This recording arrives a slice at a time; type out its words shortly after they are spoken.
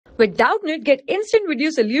With Doubtnut, get instant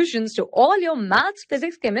video solutions to all your maths,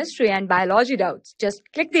 physics, chemistry, and biology doubts. Just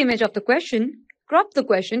click the image of the question, crop the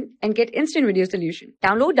question, and get instant video solution.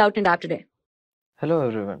 Download Doubtnut app today. Hello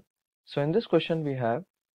everyone. So in this question we have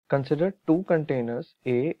consider two containers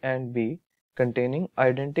A and B containing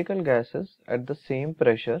identical gases at the same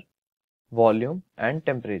pressure, volume and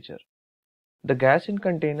temperature. The gas in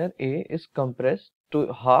container A is compressed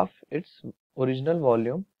to half its original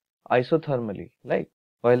volume isothermally,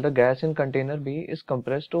 while the gas in container B is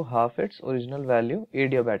compressed to half its original value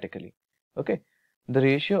adiabatically. Okay. The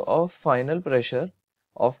ratio of final pressure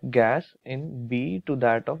of gas in B to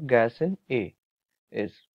that of gas in A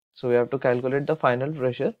is. So we have to calculate the final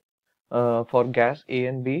pressure for gas A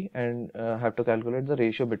and B and have to calculate the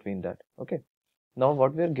ratio between that. Okay. Now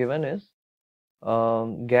what we are given is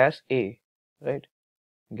gas A, right?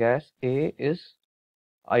 Gas A is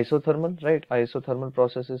isothermal, right? Isothermal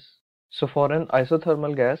processes. So for an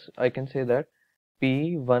isothermal gas, I can say that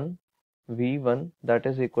P1 V1 that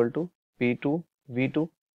is equal to P2 V2,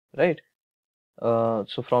 right?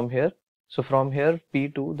 So from here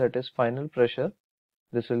P2 that is final pressure.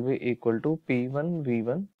 This will be equal to P1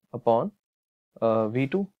 V1 upon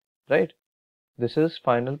V2, right? This is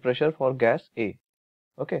final pressure for gas A.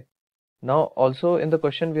 Okay. Now also in the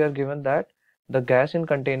question we are given that the gas in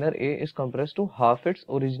container A is compressed to half its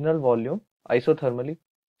original volume isothermally.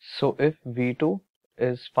 So if V2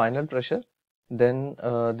 is final pressure, then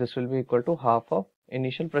this will be equal to half of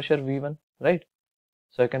initial pressure V1, right?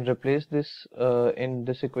 So I can replace this in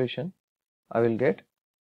this equation. I will get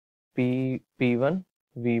P1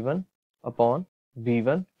 V1 upon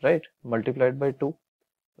V1, right, multiplied by 2,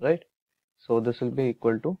 right? So this will be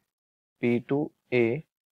equal to P2A,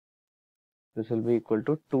 this will be equal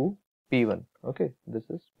to 2 P1, okay, this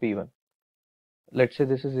is P1. Let's say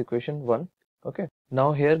this is equation 1, okay.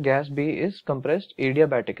 Now here gas B is compressed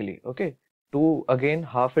adiabatically, okay, to again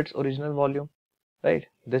half its original volume, right?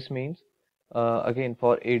 This means again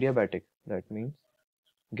for adiabatic, that means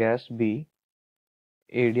gas B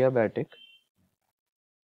adiabatic.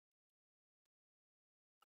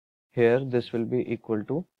 Here this will be equal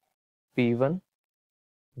to P1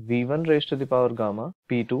 V1 raised to the power gamma,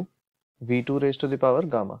 P2 V2 raised to the power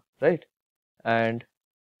gamma, right? And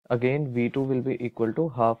again V2 will be equal to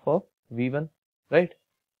half of V1, right?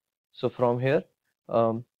 So from here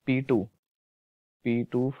P2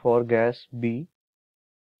 for gas B,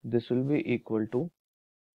 this will be equal to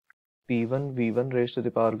P1 V1 raised to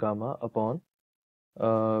the power gamma upon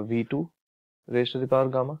V2 raised to the power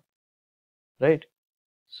gamma, right?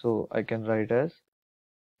 So I can write as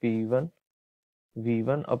P1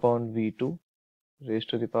 V1 upon V2 raised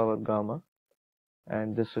to the power gamma,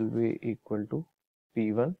 and this will be equal to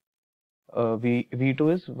P1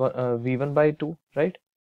 V2 is V1 by 2, right?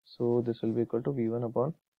 So this will be equal to V1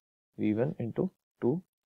 upon V1 into 2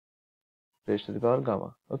 raised to the power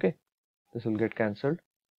gamma. Okay, this will get cancelled.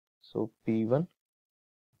 So P1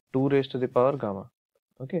 2 raised to the power gamma.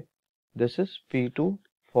 Okay, this is P2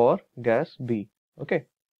 for gas B. Okay,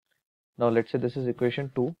 now let's say this is equation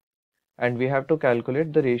 2, and we have to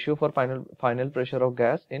calculate the ratio for final pressure of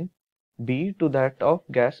gas in B to that of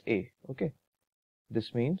gas A. Okay,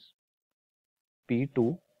 this means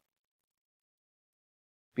P2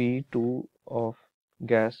 of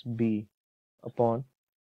gas B upon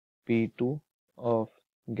P2 of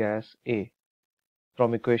gas A.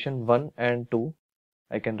 From equation 1 and 2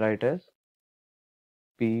 I can write as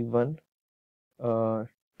P1 2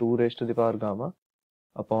 raised to the power gamma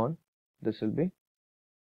upon, this will be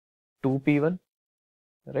 2P1,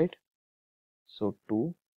 right? So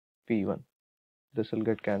 2P1, this will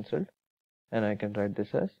get cancelled, and I can write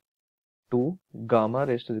this as 2 gamma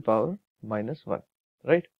raised to the power minus 1,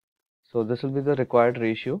 right? So this will be the required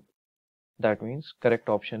ratio. That means correct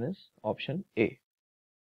option is option A.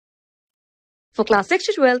 For class 6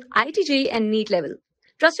 to 12, IIT JEE and NEET level.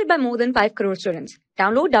 Trusted by more than 5 crore students.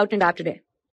 Download Doubtnut app today.